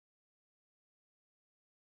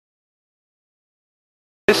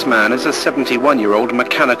This man is a 71-year-old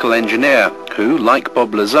mechanical engineer who, like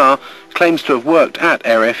Bob Lazar, claims to have worked at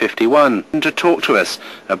Area 51 and to talk to us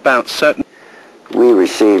about certain... We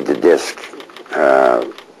received a disc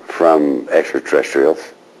from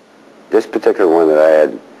extraterrestrials. This particular one that I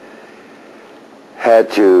had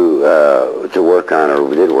to work on,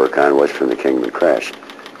 or did work on, was from the Kingman crash.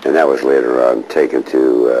 And that was later on taken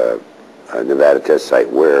to a Nevada test site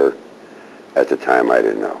where, at the time, I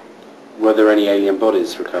didn't know. Were there any alien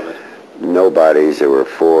bodies recovered? No bodies. There were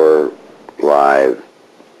 4 live,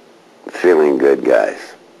 feeling good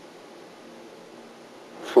guys.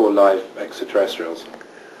 4 live extraterrestrials?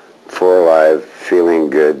 4 live,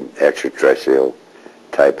 feeling good, extraterrestrial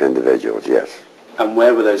type individuals, yes. And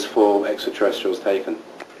where were those 4 extraterrestrials taken?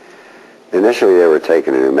 Initially they were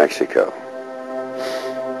taken to New Mexico.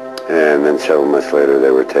 And then several months later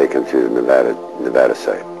they were taken to the Nevada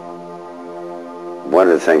site. One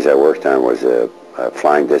of the things I worked on was a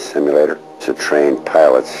flying disc simulator to train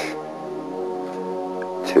pilots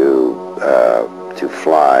to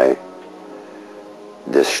fly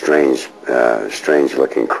this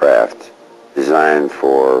strange-looking craft designed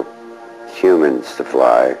for humans to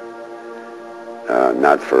fly,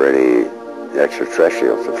 not for any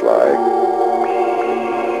extraterrestrials to fly.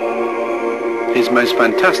 His most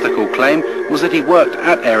fantastical claim was that he worked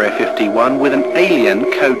at Area 51 with an alien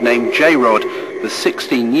codenamed J-Rod for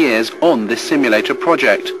 16 years on this simulator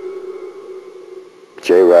project.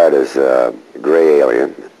 J-Rod is a gray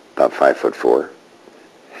alien, about 5'4".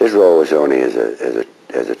 His role was only as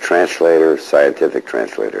a translator, scientific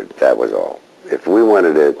translator. That was all. If we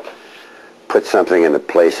wanted to put something in the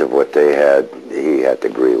place of what they had, he had to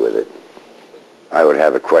agree with it. I would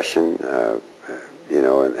have a question, and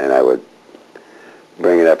I would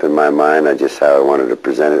bring it up in my mind, just how I wanted to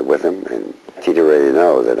present it with him, and he'd already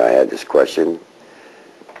know that I had this question,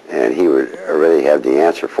 and he would already have the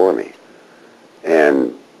answer for me.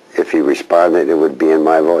 And if he responded, it would be in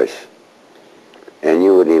my voice. And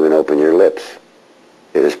you wouldn't even open your lips.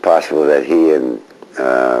 It is possible that he and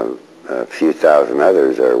a few thousand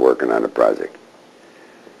others are working on a project,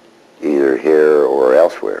 either here or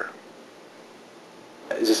elsewhere.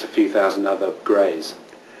 Is this a few thousand other greys?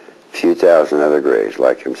 Few thousand other greys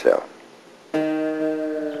like himself.